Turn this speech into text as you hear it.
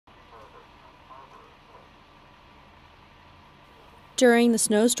During the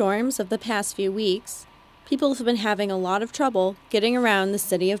snowstorms of the past few weeks, people have been having a lot of trouble getting around the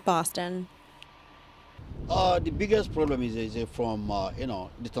city of Boston. The biggest problem is from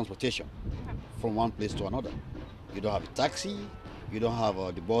the transportation from one place to another. You don't have a taxi, you don't have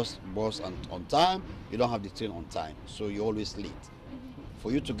the bus on time, you don't have the train on time, so you're always late.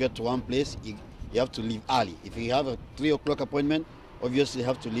 For you to get to one place, you have to leave early. If you have a 3 o'clock appointment, obviously you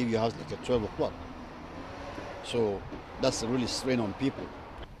have to leave your house like at 12 o'clock. So that's a really strain on people.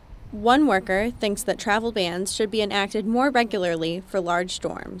 One worker thinks that travel bans should be enacted more regularly for large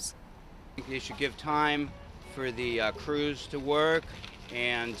storms. They should give time for the crews to work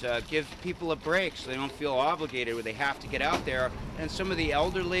and give people a break so they don't feel obligated where they have to get out there. And some of the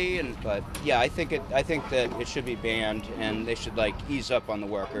elderly, but yeah, I think that it should be banned, and they should ease up on the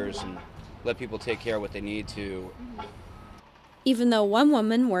workers and let people take care of what they need to. Even though one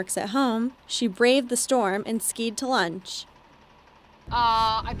woman works at home, she braved the storm and skied to lunch.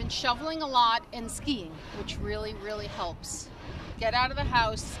 I've been shoveling a lot and skiing, which really, really helps. Get out of the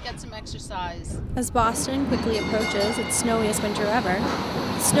house, get some exercise. As Boston quickly approaches its snowiest winter ever,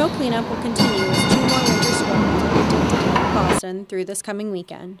 the snow cleanup will continue as 2 more winter storms are predicted to hit Boston through this coming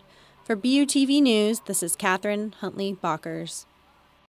weekend. For BUTV News, this is Katharine Huntley-Bachers.